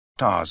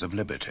stars of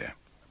liberty.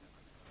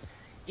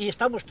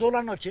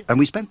 And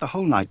we spent the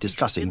whole night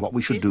discussing what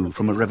we should do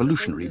from a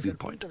revolutionary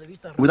viewpoint,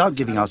 without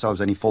giving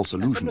ourselves any false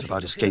illusions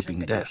about escaping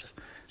death.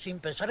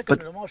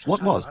 But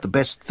what was the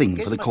best thing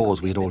for the cause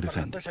we had all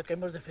defended?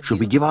 Should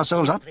we give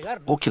ourselves up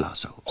or kill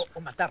ourselves?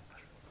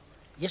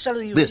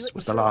 This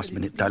was the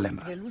last-minute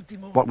dilemma,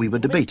 what we were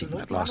debating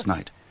that last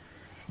night.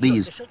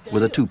 These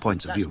were the 2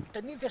 points of view.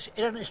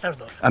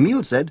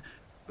 Emil said,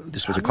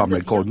 this was a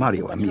comrade called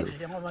Mario Emil,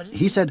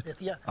 he said,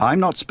 I'm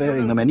not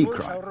sparing them any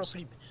crimes.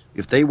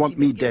 If they want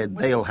me dead,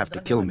 they'll have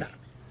to kill me.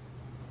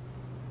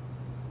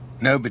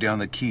 Nobody on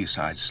the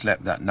quayside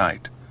slept that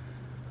night.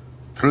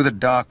 Through the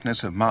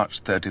darkness of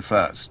March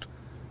 31st,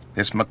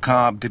 this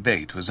macabre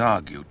debate was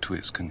argued to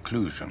its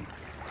conclusion.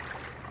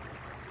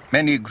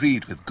 Many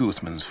agreed with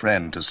Guzman's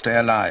friend to stay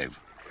alive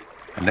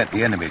and let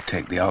the enemy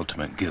take the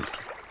ultimate guilt.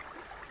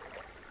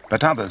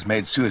 But others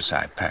made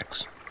suicide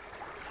pacts.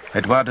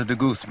 Eduardo de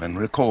Guzman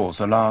recalls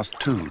the last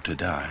 2 to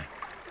die.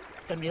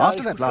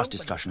 After that last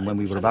discussion, when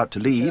we were about to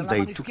leave,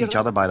 they took each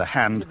other by the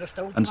hand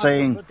and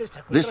saying,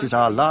 "This is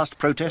our last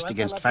protest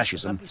against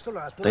fascism,"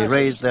 they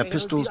raised their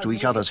pistols to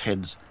each other's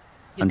heads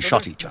and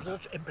shot each other.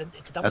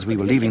 As we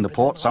were leaving the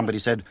port, somebody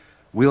said,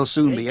 "We'll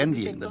soon be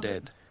envying the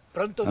dead."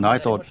 And I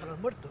thought,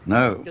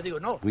 no,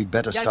 we'd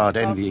better start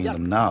envying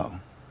them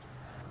now.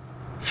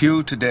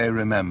 Few today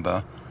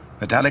remember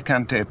that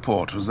Alicante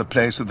port was the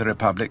place of the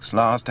Republic's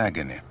last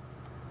agony.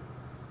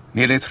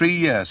 Nearly 3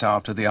 years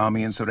after the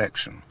army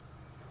insurrection,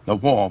 the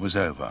war was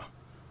over.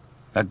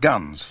 The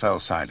guns fell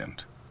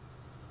silent.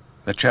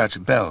 The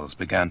church bells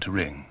began to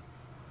ring.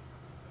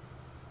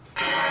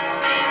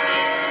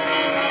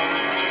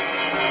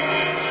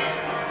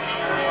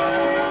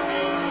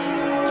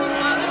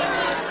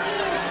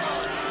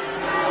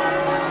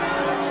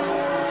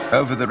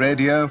 Over the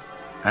radio,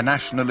 a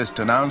nationalist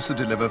announcer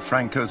delivered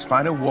Franco's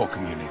final war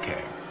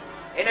communique.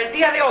 En el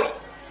día de hoy,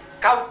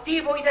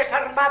 cautivo y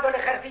desarmado el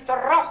ejército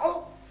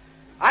rojo,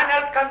 han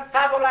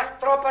alcanzado las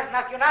tropas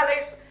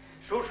nacionales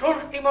sus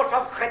últimos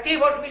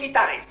objetivos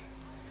militares.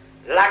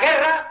 La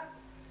guerra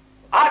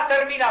ha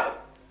terminado.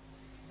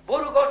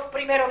 Burgos,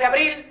 1 de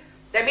abril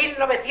de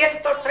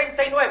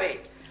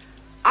 1939,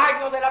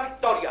 año de la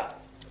victoria.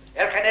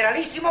 El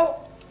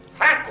generalísimo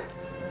Franco.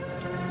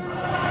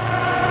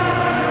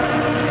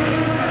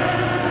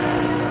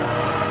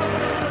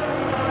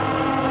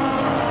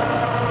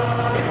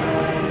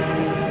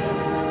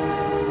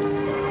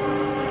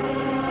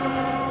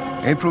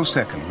 April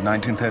 2nd,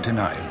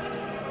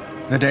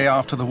 1939, the day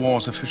after the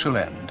war's official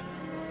end,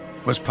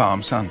 was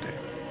Palm Sunday.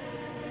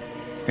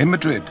 In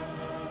Madrid,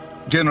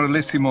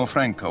 Generalissimo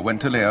Franco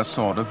went to lay a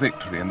sword of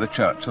victory in the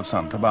church of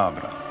Santa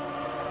Barbara.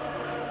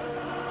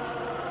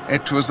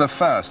 It was the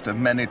first of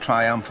many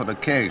triumphal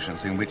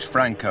occasions in which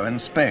Franco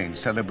and Spain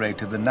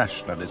celebrated the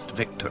nationalist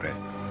victory.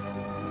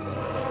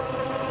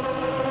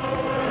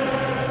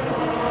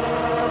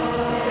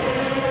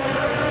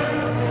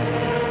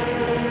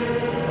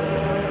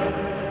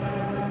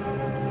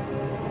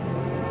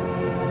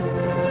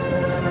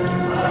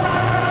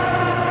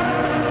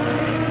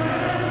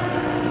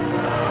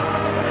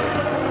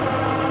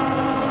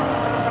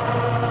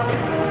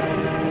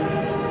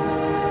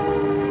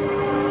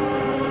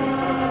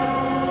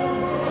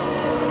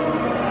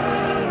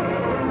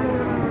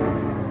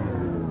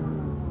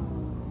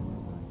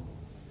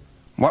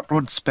 What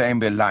would Spain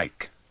be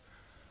like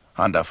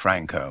under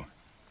Franco?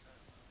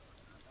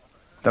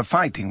 The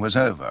fighting was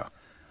over,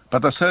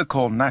 but the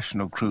so-called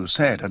National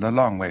Crusade had a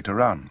long way to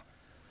run.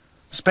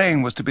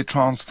 Spain was to be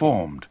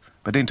transformed,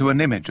 but into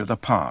an image of the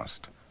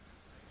past.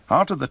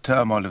 After the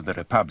turmoil of the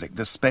Republic,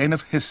 the Spain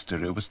of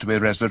history was to be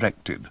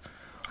resurrected,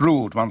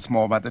 ruled once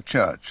more by the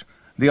church,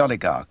 the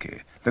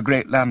oligarchy, the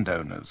great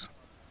landowners.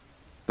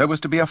 There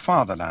was to be a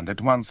fatherland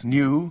at once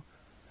new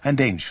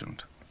and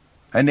ancient,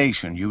 a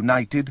nation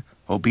united,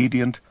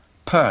 obedient,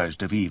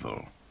 purged of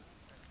evil.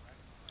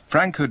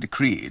 Franco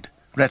decreed,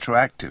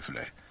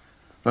 retroactively,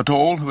 that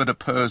all who had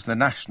opposed the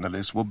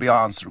nationalists would be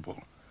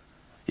answerable.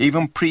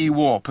 Even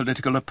pre-war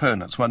political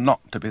opponents were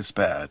not to be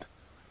spared.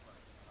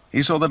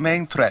 He saw the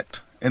main threat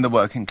in the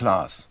working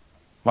class,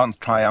 once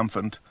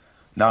triumphant,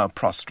 now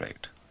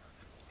prostrate.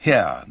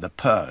 Here the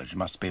purge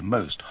must be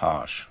most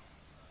harsh.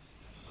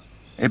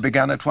 It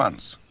began at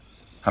once,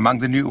 among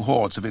the new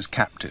hordes of his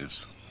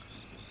captives.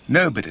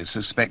 Nobody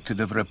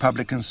suspected of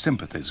Republican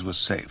sympathies was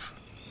safe.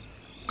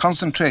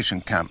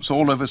 Concentration camps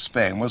all over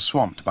Spain were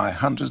swamped by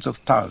hundreds of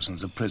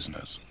thousands of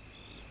prisoners.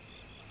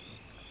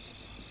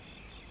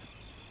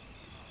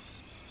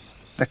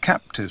 The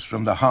captives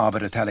from the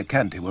harbour at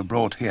Alicante were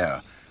brought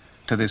here,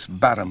 to this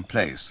barren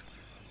place,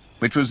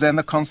 which was then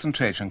the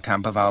concentration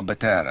camp of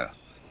Albatera.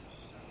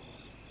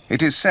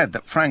 It is said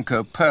that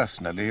Franco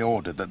personally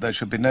ordered that there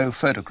should be no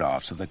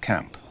photographs of the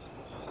camp.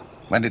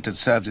 When it had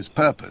served its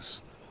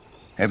purpose,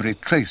 every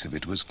trace of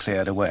it was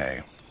cleared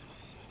away.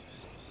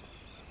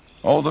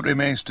 All that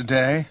remains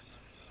today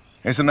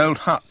is an old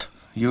hut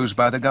used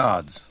by the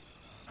guards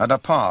and a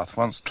path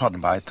once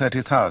trodden by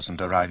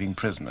 30,000 arriving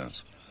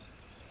prisoners.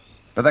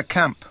 But the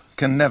camp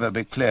can never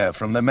be clear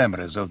from the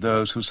memories of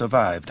those who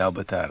survived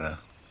Albatera.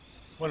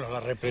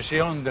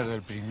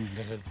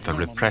 The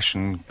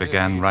repression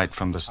began right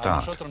from the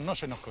start.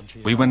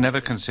 We were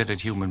never considered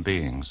human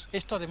beings.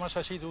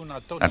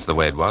 That's the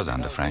way it was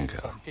under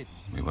Franco.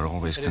 We were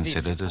always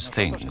considered as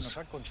things,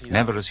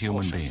 never as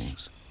human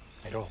beings.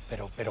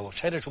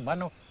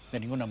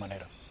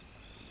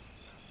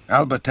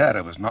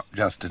 Albatera was not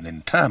just an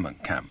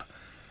internment camp.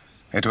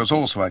 It was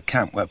also a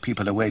camp where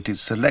people awaited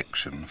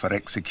selection for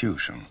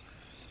execution.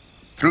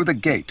 Through the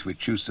gate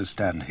which used to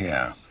stand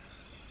here,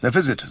 the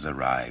visitors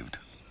arrived.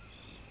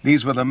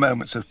 These were the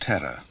moments of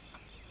terror,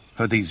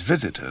 for these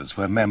visitors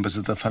were members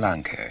of the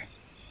Phalange,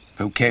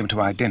 who came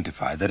to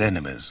identify their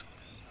enemies.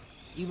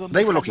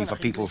 They were looking for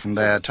people from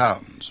their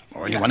towns,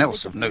 or anyone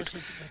else of note,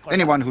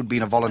 anyone who'd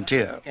been a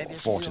volunteer or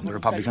fought in the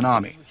Republican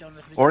Army,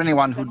 or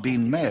anyone who'd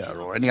been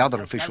mayor or any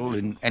other official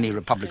in any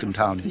Republican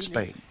town in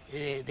Spain.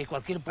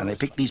 And they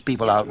picked these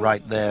people out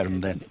right there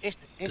and then.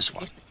 This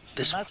one,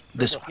 this one,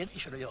 this one.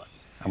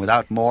 And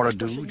without more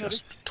ado,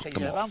 just took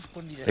them off.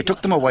 They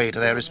took them away to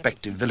their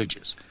respective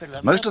villages.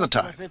 Most of the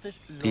time,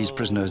 these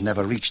prisoners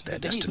never reached their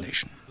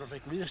destination.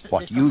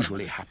 What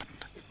usually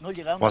happened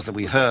was that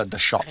we heard the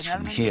shots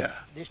from here,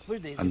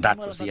 and that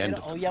was the end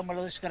of them.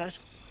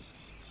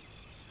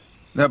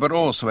 There were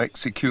also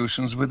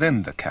executions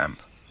within the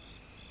camp.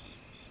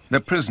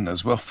 The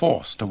prisoners were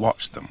forced to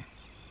watch them.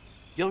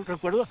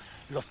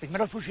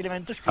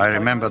 I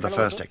remember the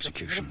first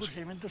executions.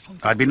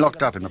 I'd been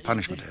locked up in the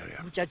punishment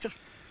area.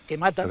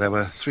 There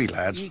were 3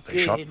 lads they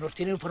shot.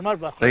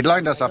 They'd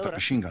lined us up at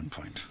machine gun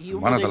point. And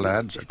one of the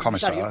lads, a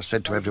commissar,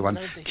 said to everyone,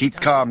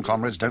 "Keep calm,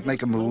 comrades, don't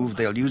make a move.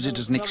 They'll use it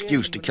as an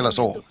excuse to kill us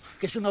all."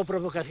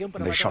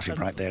 And they shot him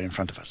right there in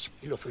front of us.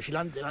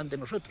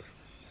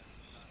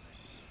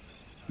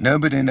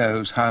 Nobody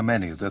knows how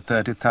many of the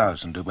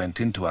 30,000 who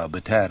went into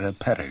Albatera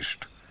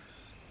perished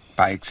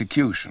by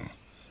execution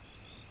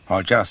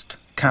or just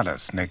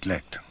callous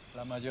neglect.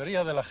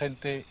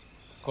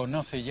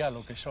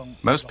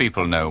 Most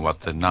people know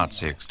what the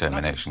Nazi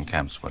extermination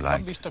camps were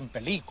like.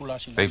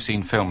 They've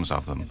seen films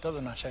of them.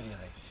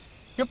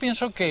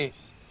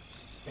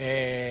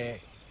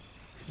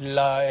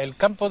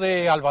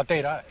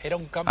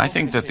 I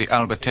think that the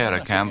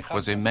Albatera camp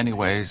was in many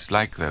ways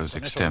like those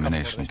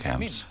extermination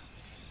camps,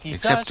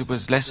 except it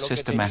was less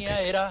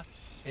systematic.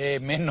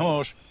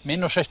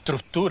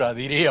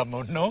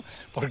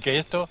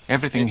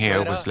 Everything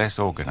here was less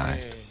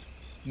organized.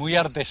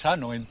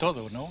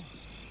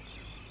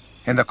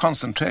 In the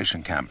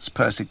concentration camps,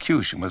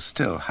 persecution was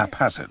still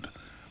haphazard,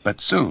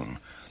 but soon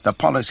the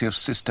policy of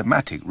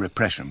systematic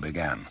repression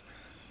began.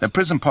 The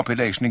prison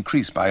population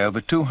increased by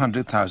over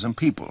 200,000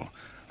 people.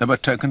 There were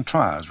token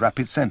trials,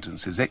 rapid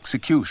sentences,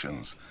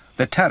 executions.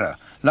 The terror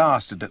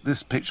lasted at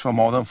this pitch for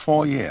more than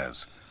 4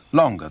 years,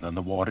 longer than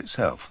the war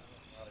itself.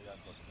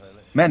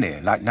 Many,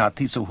 like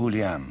Narciso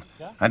Julian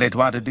and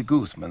Eduardo de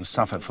Guzman,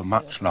 suffered for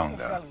much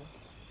longer.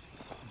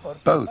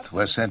 Both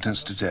were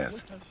sentenced to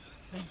death.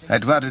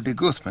 Eduardo de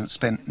Guzman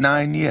spent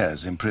 9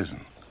 years in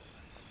prison.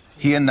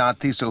 He and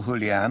Narciso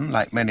Julian,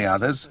 like many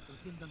others,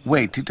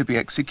 waited to be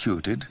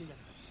executed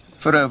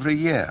for over a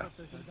year,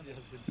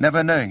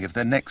 never knowing if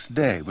the next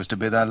day was to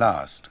be their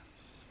last.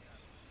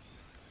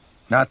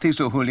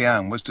 Narciso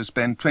Julian was to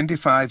spend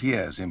 25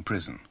 years in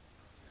prison.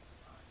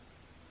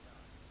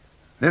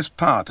 This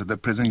part of the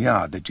prison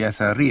yard, the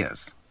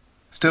Yezerías,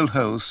 still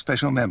holds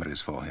special memories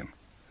for him.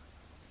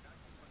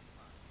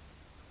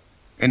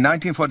 In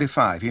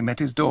 1945, he met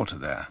his daughter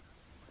there.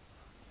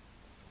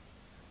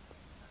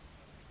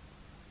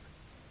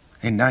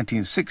 In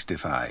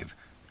 1965,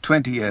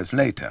 20 years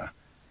later,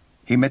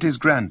 he met his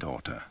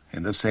granddaughter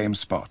in the same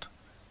spot.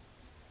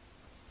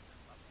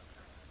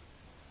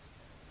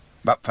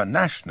 But for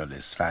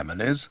nationalist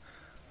families,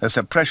 the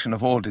suppression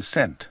of all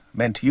dissent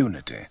meant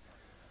unity.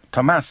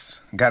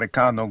 Tomas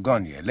Garicano,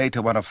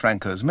 later one of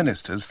Franco's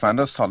ministers, found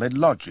a solid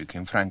logic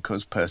in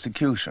Franco's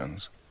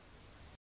persecutions.